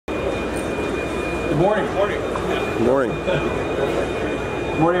morning. Good morning.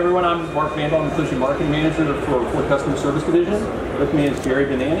 Good morning, everyone. I'm Mark Vandal, I'm the Collision Marketing Manager for Customer Service Division. With me is Jerry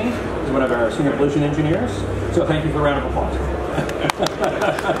Benani, who's one of our Senior Collision Engineers. So thank you for a round of applause.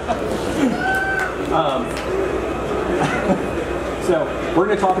 So we're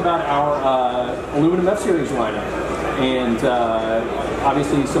going to talk about our aluminum F-Series lineup and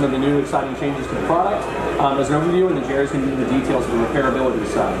obviously some of the new exciting changes to the product as an overview, and then Jerry's going to give you the details of the repairability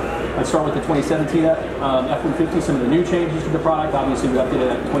side. Let's start with the 2017 F-150, some of the new changes to the product. Obviously, we updated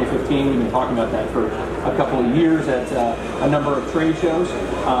that in 2015. We've been talking about that for a couple of years at a number of trade shows.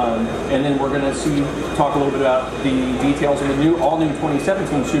 And then we're going to talk a little bit about the details of the all-new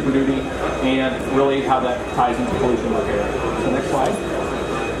 2017 Super Duty and really how that ties into collision repair. So next slide.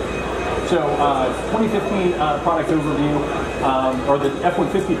 So 2015 product overview, or the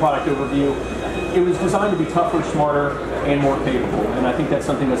F-150 product overview, it was designed to be tougher, smarter, and more capable. And I think that's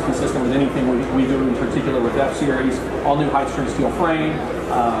something that's consistent with anything we do, in particular with F-Series. All new high-strength steel frame,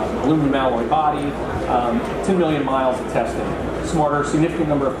 aluminum alloy body, 10 million miles of testing. Smarter, significant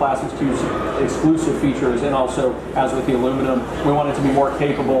number of Class exclusive features, and also, as with the aluminum, we want it to be more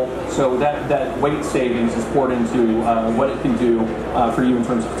capable, so that weight savings is poured into what it can do for you in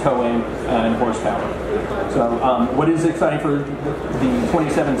terms of towing and horsepower. So what is exciting for the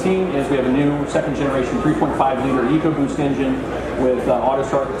 2017 is we have a new second generation 3.5-liter EcoBoost engine with auto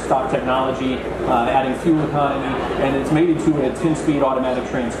stop technology, adding fuel economy, and it's mated to a 10-speed automatic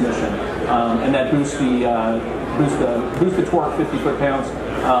transmission, and that boosts the torque 50 foot-pounds,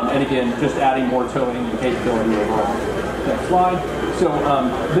 and again, just adding more towing capability overall. Next slide. So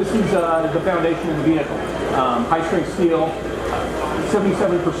this is the foundation of the vehicle. High-strength steel,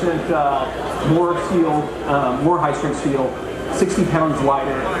 77% more steel, more high-strength steel, 60 pounds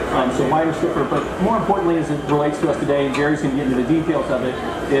lighter, so lighter, stiffer, but more importantly, as it relates to us today, and Jerry's going to get into the details of it,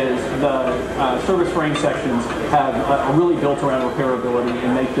 is the service frame sections have really built around repairability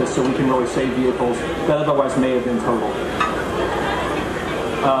and make this so we can really save vehicles that otherwise may have been totaled.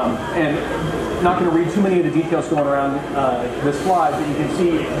 And not going to read too many of the details going around this slide, but you can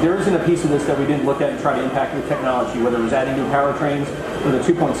see there isn't a piece of this that we didn't look at and try to impact the technology, whether it was adding new powertrains with a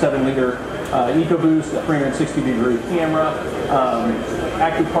 2.7-liter EcoBoost, a 360-degree camera,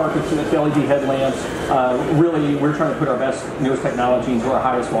 active park assist, LED headlamps. Really, we're trying to put our best, newest technology into our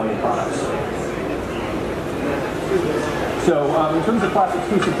highest volume products. So in terms of class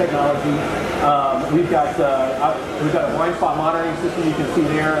exclusive technology, we've got a blind spot monitoring system you can see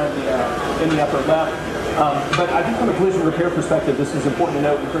there in the upper left. But I think from a collision repair perspective, this is important to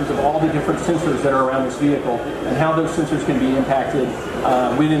note in terms of all the different sensors that are around this vehicle and how those sensors can be impacted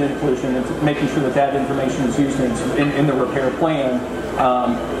within a collision, and making sure that information is used in the repair plan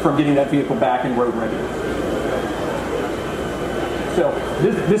from getting that vehicle back and road ready. So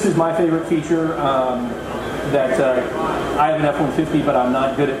this is my favorite feature. That I have an F-150, but I'm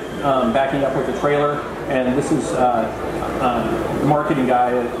not good at backing up with a trailer, and this is the marketing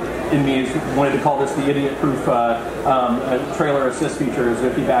guy in me wanted to call this the idiot-proof trailer assist feature. Is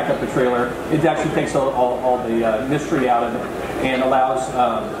if you back up the trailer, it actually takes all the mystery out of it and allows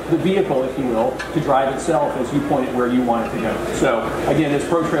the vehicle, if you will, to drive itself as you point it where you want it to go. So again, this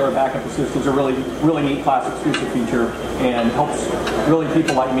Pro Trailer Backup Assist is a really neat class exclusive feature and helps really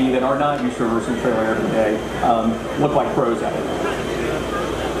people like me that are not used to reversing trailer every day look like pros at it.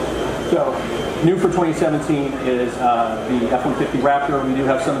 So new for 2017 is the F-150 Raptor. We do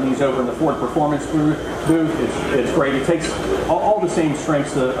have some of these over in the Ford Performance booth. It's great. It takes all the same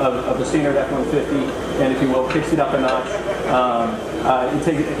strengths of the standard F-150, and if you will, kicks it up a notch.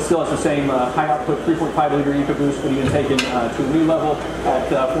 It still has the same high output 3.5-liter EcoBoost, but even taken to a new level at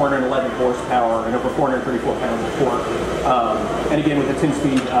 411 horsepower and over 434 pounds of torque. And again, with a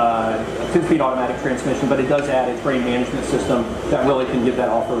 10-speed automatic transmission, but it does add a train management system that really can give that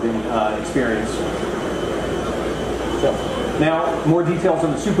off-roading experience. So now, more details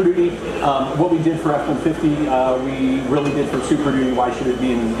on the Super Duty. What we did for F-150, we really did for Super Duty. Why should it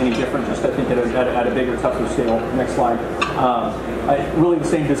be any different? Just I think at a bigger, tougher scale. Next slide. Really the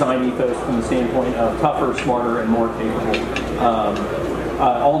same design ethos from the standpoint of tougher, smarter, and more capable.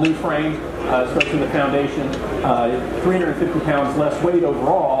 All new frame, especially the foundation. 350 pounds less weight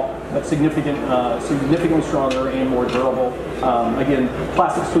overall, but significantly stronger and more durable. Again,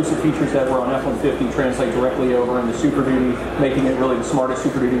 class exclusive features that were on F-150 translate directly over into Super Duty, making it really the smartest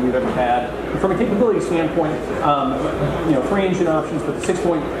Super Duty we've ever had. And from a capability standpoint, 3 engine options, but the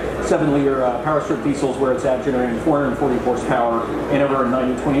 6.7-liter power stroke diesels where it's at, generating 440 horsepower and over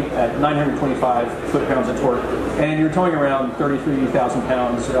 925 foot-pounds of torque. And you're towing around 33,000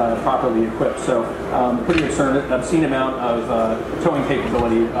 pounds properly equipped. So pretty obscene amount of towing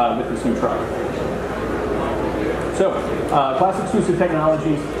capability with this new truck. So, class exclusive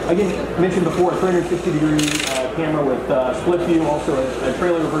technologies. Again, mentioned before, a 360-degree camera with split view, also a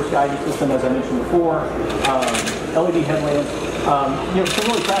trailer reverse guidance system, as I mentioned before, LED headlamps. Some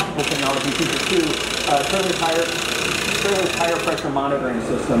really practical technology features too. Trailer tire pressure monitoring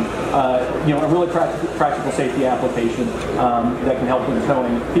system. A really practical safety application that can help with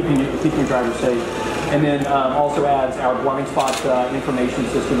towing, keeping your driver safe. And then also adds our blind spot information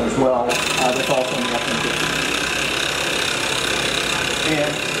system as well. That's also in the F-150.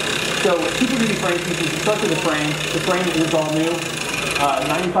 And so Super Duty frame features the structure of the frame. The frame is all new.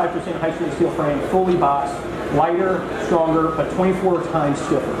 95% high-strength steel frame, fully boxed, lighter, stronger, but 24 times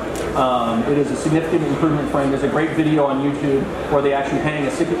stiffer. It is a significant improvement frame. There's a great video on YouTube where they actually hang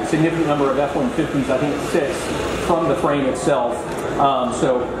a significant number of F-150s, I think 6, from the frame itself.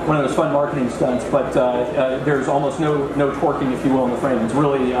 So one of those fun marketing stunts, but there's almost no torquing, if you will, in the frame. It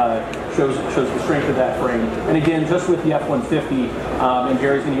really shows the strength of that frame. And again, just with the F-150, and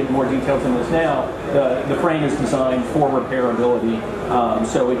Jerry's going to get more details in this now, the frame is designed for repairability,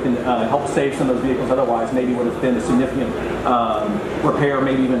 so it can help save some of those vehicles otherwise maybe would have been a significant repair,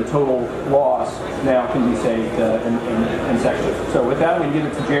 maybe even a total loss, now can be saved in sections. So with that, I'm going to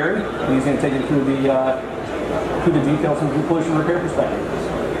give it to Jerry, and he's going to take you through the details from the collision repair perspective.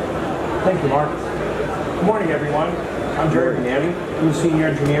 Thank you, Mark. Good morning, everyone. I'm Jerry Manning. I'm the Senior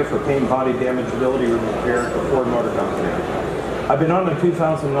Engineer for Paint Body Damageability Repair at the Ford Motor Company. I've been on the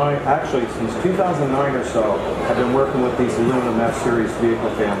 2009, actually since 2009 or so, I've been working with these aluminum F-Series vehicle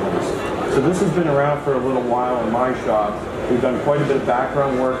families. So this has been around for a little while in my shop. We've done quite a bit of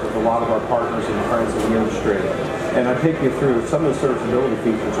background work with a lot of our partners and friends in the industry. And I take you through some of the serviceability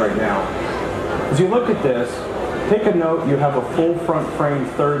features right now. As you look at this, take a note, you have a full front frame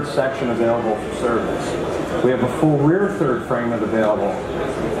third section available for service. We have a full rear third frame available.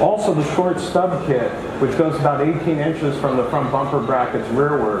 Also the short stub kit, which goes about 18 inches from the front bumper brackets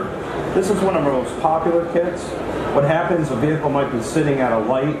rearward. This is one of our most popular kits. What happens, a vehicle might be sitting at a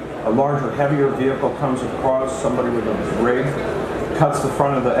light, a larger, heavier vehicle comes across, somebody with a rig, cuts the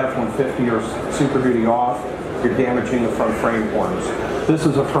front of the F-150 or Super Duty off, you're damaging the front frame horns. This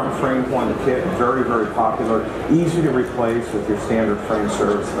is a front frame horn kit, very, very popular, easy to replace with your standard frame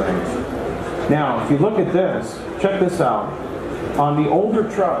service things. Now, if you look at this, check this out. On the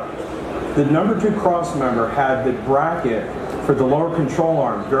older truck, the number 2 cross member had the bracket for the lower control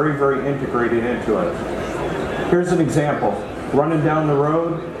arm very, very integrated into it. Here's an example. Running down the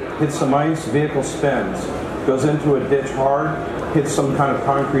road, hits some ice, vehicle spins, goes into a ditch hard, hits some kind of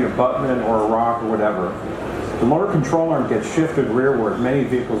concrete abutment or a rock or whatever. The lower control arm gets shifted rearward. Many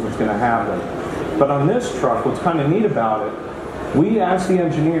vehicles it's going to happen. But on this truck, what's kind of neat about it, we asked the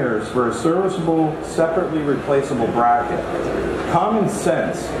engineers for a serviceable, separately replaceable bracket. Common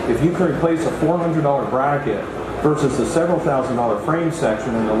sense, if you can replace a $400 bracket versus a several $1,000 frame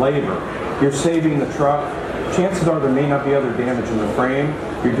section and the labor, you're saving the truck. Chances are there may not be other damage in the frame.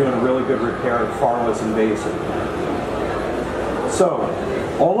 You're doing a really good repair, far less invasive. So,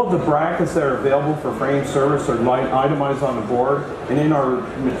 all of the brackets that are available for frame service are itemized on the board and in our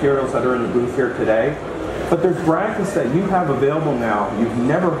materials that are in the booth here today. But there's brackets that you have available now you've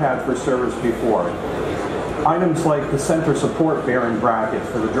never had for service before. Items like the center support bearing brackets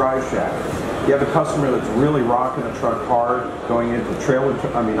for the drive shaft. You have a customer that's really rocking a truck hard, going into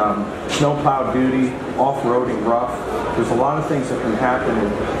snowplow duty, off-roading rough. There's a lot of things that can happen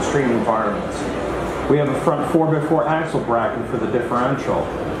in extreme environments. We have a front 4x4 axle bracket for the differential.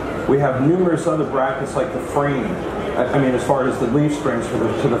 We have numerous other brackets like the frame, as far as the leaf springs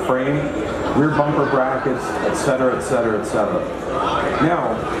to the frame, rear bumper brackets, etc., etc., etc.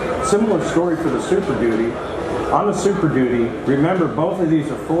 Now, similar story for the Super Duty. On the Super Duty, remember both of these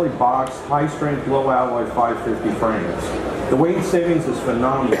are fully boxed, high-strength, low-alloy 550 frames. The weight savings is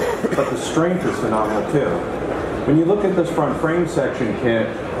phenomenal, but the strength is phenomenal too. When you look at this front frame section kit,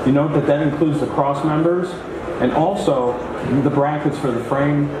 you note that includes the cross members and also the brackets for the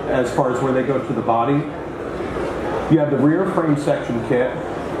frame as far as where they go to the body. You have the rear frame section kit,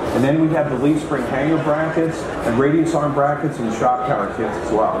 and then we have the leaf spring hanger brackets and radius arm brackets and shock tower kits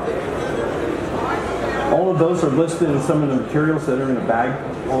as well. All of those are listed in some of the materials that are in the bag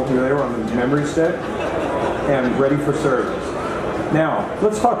over there on the memory stick and ready for service. Now,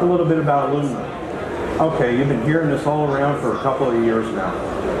 let's talk a little bit about aluminum. Okay, you've been hearing this all around for a couple of years now.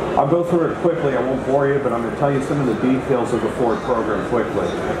 I'll go through it quickly, I won't bore you, but I'm going to tell you some of the details of the Ford program quickly.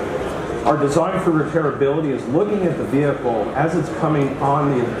 Our design for repairability is looking at the vehicle as it's coming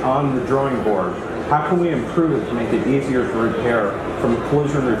on the drawing board. How can we improve it to make it easier to repair from a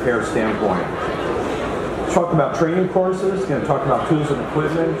collision repair standpoint? talk about training courses, going to talk about tools and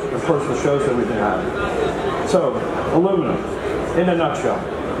equipment, and of course the shows that we've been having. So, aluminum, in a nutshell.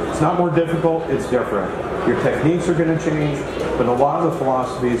 It's not more difficult, it's different. Your techniques are going to change, but a lot of the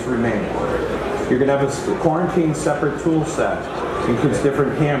philosophies remain. You're going to have a quarantine separate tool set. It includes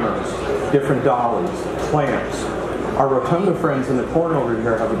different cameras, different dollies, clamps. Our Rotunda friends in the corner over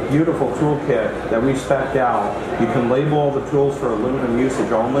here have a beautiful toolkit that we spec'd out. You can label all the tools for aluminum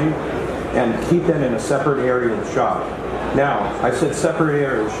usage only and keep them in a separate area of the shop. Now, I said separate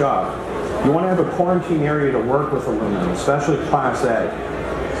area of the shop. You want to have a quarantine area to work with aluminum, especially Class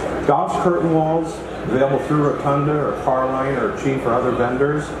A. Goff's curtain walls, available through Rotunda or Carline or Chief or other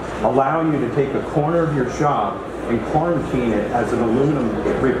vendors, allow you to take a corner of your shop and quarantine it as an aluminum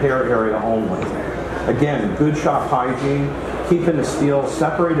repair area only. Again, good shop hygiene, keeping the steel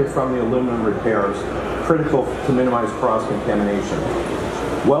separated from the aluminum repairs, critical to minimize cross-contamination.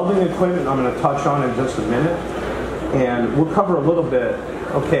 Welding equipment I'm going to touch on in just a minute, and we'll cover a little bit.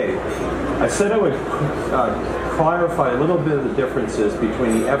 Okay, I said I would clarify a little bit of the differences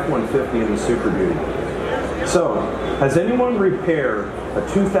between the F-150 and the Super Duty. So, has anyone repaired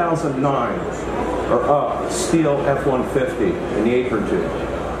a 2009 or up steel F-150 in the apron tube?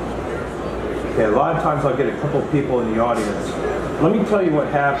 Okay, a lot of times I'll get a couple of people in the audience. Let me tell you what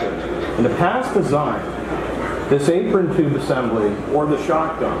happened. In the past design, this apron tube assembly, or the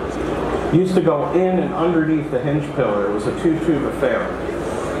shotgun, used to go in and underneath the hinge pillar. It was a two-tube affair.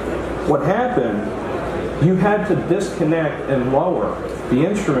 What happened, you had to disconnect and lower the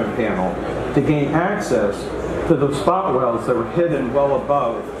instrument panel to gain access to the spot welds that were hidden well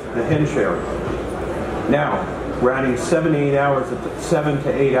above the hinge area. Now, we're adding 7 to 8 hours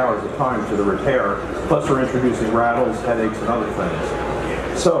of time to the repair, plus we're introducing rattles, headaches, and other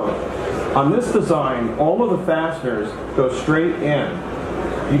things. So, on this design, all of the fasteners go straight in.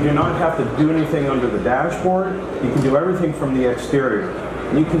 You do not have to do anything under the dashboard. You can do everything from the exterior.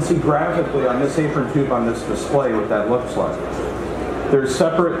 And you can see graphically on this apron tube on this display what that looks like. There's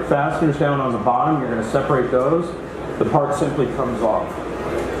separate fasteners down on the bottom. You're going to separate those. The part simply comes off.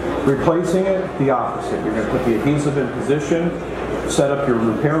 Replacing it, the opposite. You're going to put the adhesive in position, set up your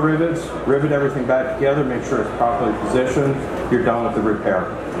repair rivets, rivet everything back together, make sure it's properly positioned. You're done with the repair.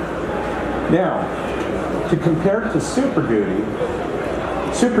 Now, to compare it to Super Duty,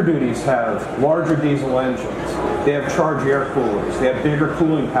 Super Duties have larger diesel engines. They have charged air coolers. They have bigger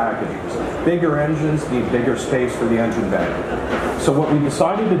cooling packages. Bigger engines need bigger space for the engine bay. So what we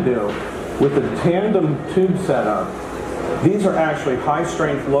decided to do with the tandem tube setup, these are actually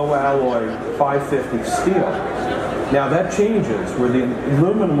high-strength, low-alloy 550 steel. Now that changes. Where the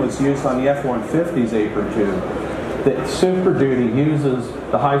aluminum was used on the F-150's apron tube, the Super Duty uses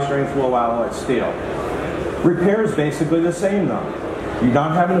the high-strength, low-alloy steel. Repair is basically the same though. You're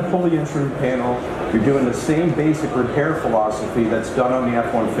not having to pull the instrument panel. You're doing the same basic repair philosophy that's done on the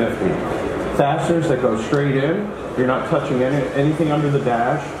F-150. Fasteners that go straight in. You're not touching anything under the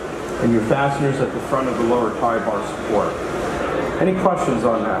dash. And your fasteners at the front of the lower tie bar support. Any questions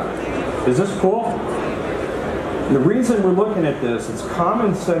on that? Is this cool? The reason we're looking at this is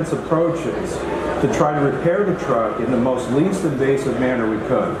common sense approaches to try to repair the truck in the most least invasive manner we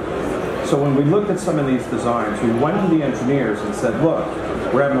could. So when we looked at some of these designs, we went to the engineers and said, look,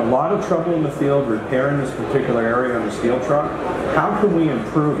 we're having a lot of trouble in the field repairing this particular area on the steel truck. How can we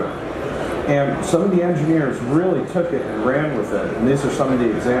improve it? And some of the engineers really took it and ran with it, and these are some of the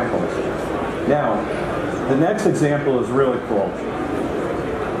examples. Now, the next example is really cool.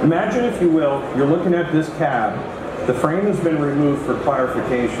 Imagine, if you will, you're looking at this cab. The frame has been removed for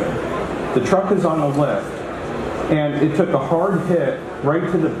clarification. The truck is on a lift, and it took a hard hit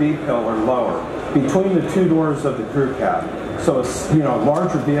right to the B pillar lower, between the two doors of the crew cab. So a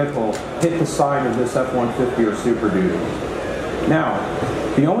larger vehicle hit the side of this F-150 or Super Duty. Now,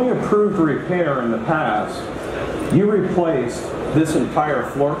 the only approved repair in the past, you replaced this entire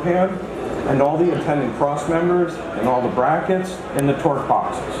floor pan and all the attendant cross members and all the brackets and the torque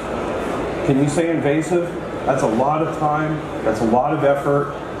boxes. Can you say invasive? That's a lot of time, that's a lot of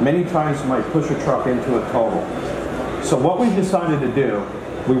effort. Many times you might push a truck into a total. So what we decided to do,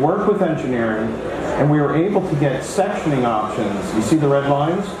 we worked with engineering and we were able to get sectioning options. You see the red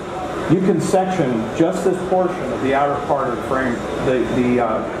lines? You can section just this portion of the outer part of the frame, the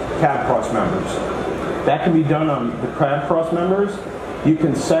cab cross members. That can be done on the cab cross members. You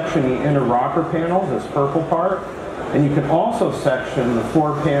can section the inner rocker panel, this purple part, and you can also section the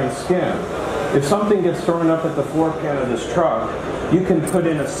floor pan skin. If something gets thrown up at the floor pan of this truck, you can put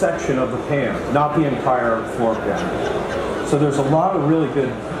in a section of the pan, not the entire floor pan. So there's a lot of really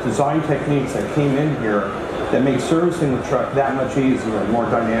good design techniques that came in here that make servicing the truck that much easier and more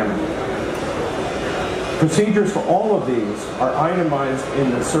dynamic. Procedures for all of these are itemized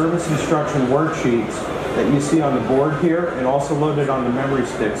in the service instruction worksheets that you see on the board here and also loaded on the memory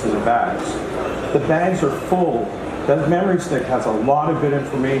sticks in the bags. The bags are full. That memory stick has a lot of good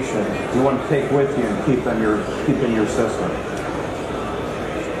information you want to take with you and keep in your system.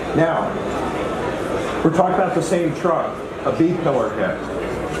 Now, we're talking about the same truck, a B-pillar hit.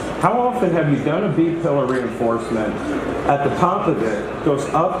 How often have you done a B-pillar reinforcement at the top of it goes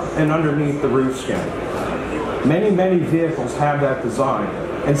up and underneath the roof skin? Many, many vehicles have that design,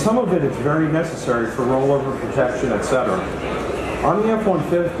 and some of it is very necessary for rollover protection, etc. On the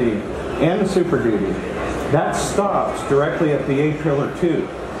F-150 and the Super Duty, that stops directly at the A-pillar tube.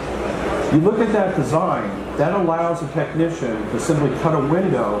 You look at that design, that allows a technician to simply cut a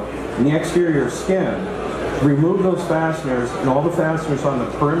window in the exterior skin, remove those fasteners and all the fasteners on the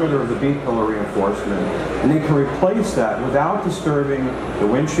perimeter of the B-pillar reinforcement, and they can replace that without disturbing the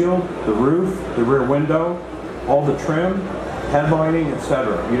windshield, the roof, the rear window, all the trim, headlining,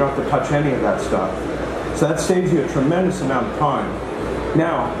 etc. You don't have to touch any of that stuff. So that saves you a tremendous amount of time.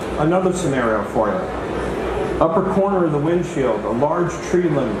 Now, another scenario for you. Upper corner of the windshield, a large tree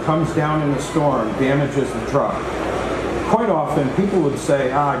limb comes down in the storm, damages the truck. Quite often, people would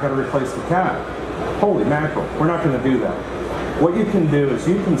say, I got to replace the cab. Holy mackerel, we're not going to do that. What you can do is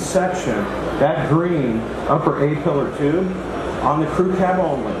you can section that green upper A-pillar tube on the crew cab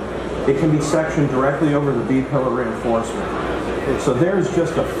only. It can be sectioned directly over the B-pillar reinforcement. And so there's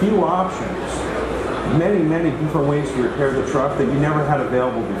just a few options, many, many different ways to repair the truck that you never had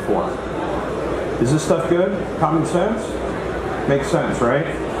available before. Is this stuff good? Common sense? Makes sense, right?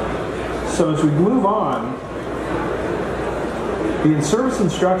 So as we move on, the in-service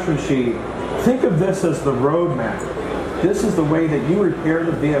instruction sheet, think of this as the roadmap. This is the way that you repair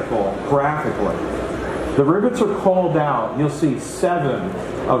the vehicle graphically. The rivets are called out. You'll see 7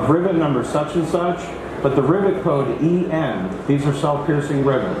 of rivet number such and such, but the rivet code EN, these are self-piercing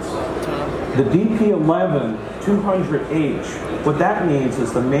rivets. The DP11 200H, what that means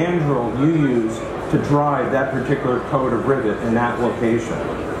is the mandrel you use to drive that particular code of rivet in that location.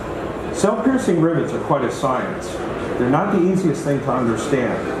 Self-piercing rivets are quite a science. They're not the easiest thing to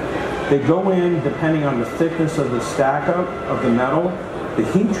understand. They go in depending on the thickness of the stack-up of the metal, the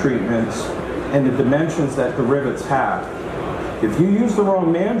heat treatments, and the dimensions that the rivets have. If you use the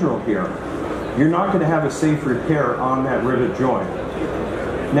wrong mandrel here, you're not going to have a safe repair on that rivet joint.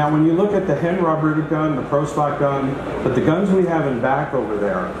 Now, when you look at the Henrob rivet gun, the Pro Stock gun, but the guns we have in back over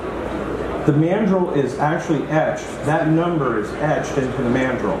there, the mandrel is actually etched. That number is etched into the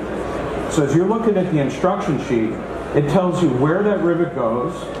mandrel. So as you're looking at the instruction sheet, it tells you where that rivet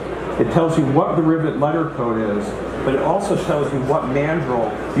goes, it tells you what the rivet letter code is, but it also tells you what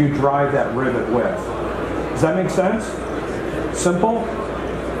mandrel you drive that rivet with. Does that make sense? Simple?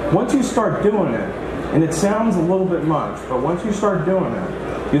 Once you start doing it, and it sounds a little bit much, but once you start doing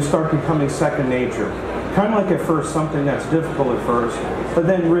it, you start becoming second nature. Kind of like at first something that's difficult at first, but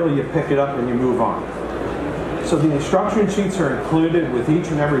then really you pick it up and you move on. So the instruction sheets are included with each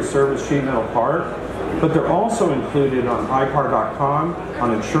and every service sheet metal part, but they're also included on iCar.com,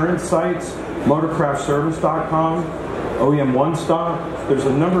 on insurance sites, motorcraftservice.com, OEM One Stop. There's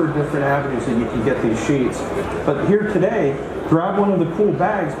a number of different avenues that you can get these sheets. But here today, grab one of the cool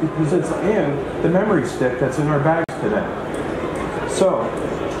bags because it's in the memory stick that's in our bags today. So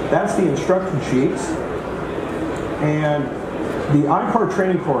that's the instruction sheets. And the iCar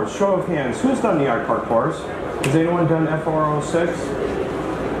training course, show of hands, who's done the iCar course? Has anyone done FR06?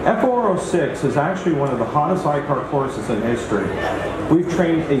 FR06 is actually one of the hottest iCar courses in history. We've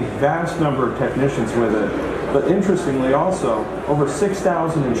trained a vast number of technicians with it, but interestingly also, over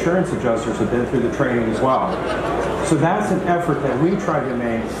 6,000 insurance adjusters have been through the training as well. So that's an effort that we try to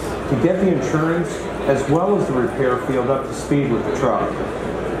make to get the insurance as well as the repair field up to speed with the truck.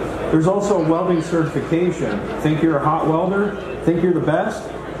 There's also a welding certification. Think you're a hot welder? Think you're the best?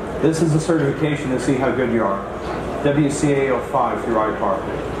 This is a certification to see how good you are. WCA 05 through iCar.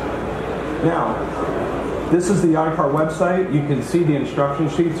 Now, this is the iCar website. You can see the instruction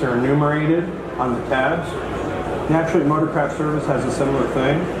sheets are enumerated on the tabs. Naturally, Motorcraft Service has a similar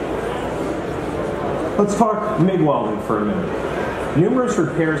thing. Let's talk MIG welding for a minute. Numerous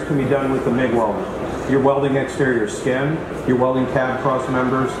repairs can be done with the MIG welding. You're welding exterior skin, you're welding cab cross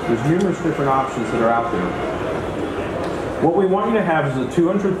members. There's numerous different options that are out there. What we want you to have is a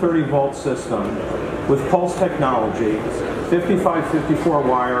 230 volt system with pulse technology, 55-54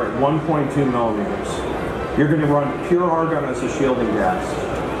 wire at 1.2 millimeters. You're going to run pure argon as a shielding gas.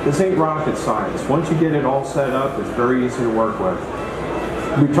 This ain't rocket science. Once you get it all set up, it's very easy to work with.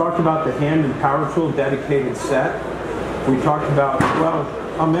 We talked about the hand and power tool dedicated set. We talked about, well,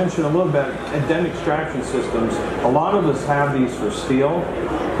 I'll mention a little bit, dent extraction systems. A lot of us have these for steel,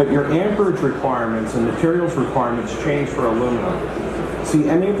 but your amperage requirements and materials requirements change for aluminum. See,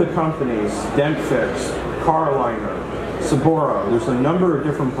 any of the companies, Dent Fix, Carliner, Sabora, there's a number of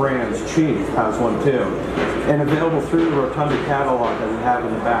different brands. Chief has one too. And available through the Rotunda catalog that we have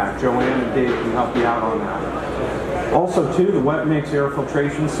in the back. Joanne and Dave can help you out on that. Also too, the wet mix air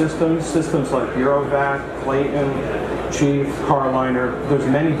filtration systems like Eurovac, Clayton, Chief, Carliner, there's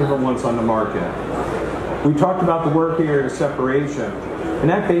many different ones on the market. We talked about the work area separation. And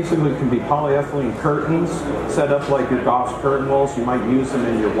that basically can be polyethylene curtains set up like your Goff's curtain walls. You might use them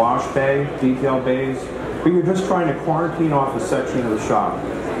in your wash bay, detail bays, but you're just trying to quarantine off a section of the shop.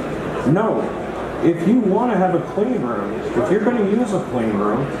 No, if you want to have a clean room, if you're going to use a clean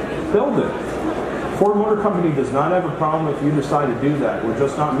room, build it. Ford Motor Company does not have a problem if you decide to do that. We're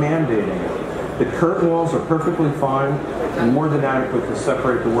just not mandating it. The curtain walls are perfectly fine and more than adequate to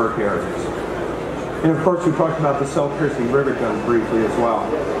separate the work areas. And of course, we talked about the self-piercing rivet guns briefly as well.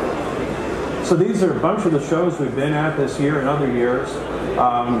 So these are a bunch of the shows we've been at this year and other years.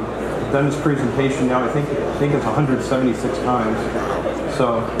 I've done this presentation now, I think it's 176 times.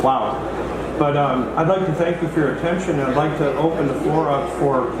 So, wow. But I'd like to thank you for your attention, and I'd like to open the floor up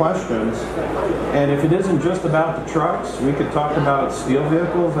for questions. And if it isn't just about the trucks, we could talk about steel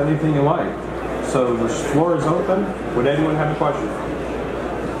vehicles, anything you like. So the floor is open. Would anyone have a question?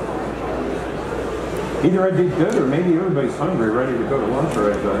 Either I did good, or maybe everybody's hungry, ready to go to lunch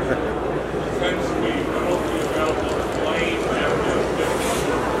right there.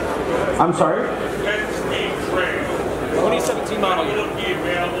 I'm sorry? 2017 model year.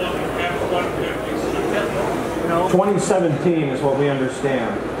 2017 is what we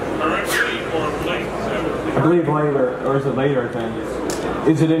understand. I believe later, or is it later, I think?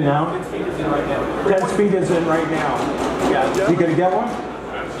 Is it in now? 10 speed is in right now. Yeah. You gonna get one?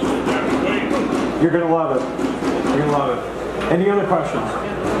 You're going to love it. You're going to love it. Any other questions?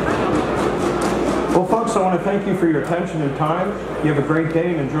 Well, folks, I want to thank you for your attention and time. You have a great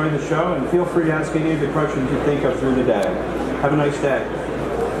day and enjoy the show, and feel free to ask any of the questions you think of through the day. Have a nice day.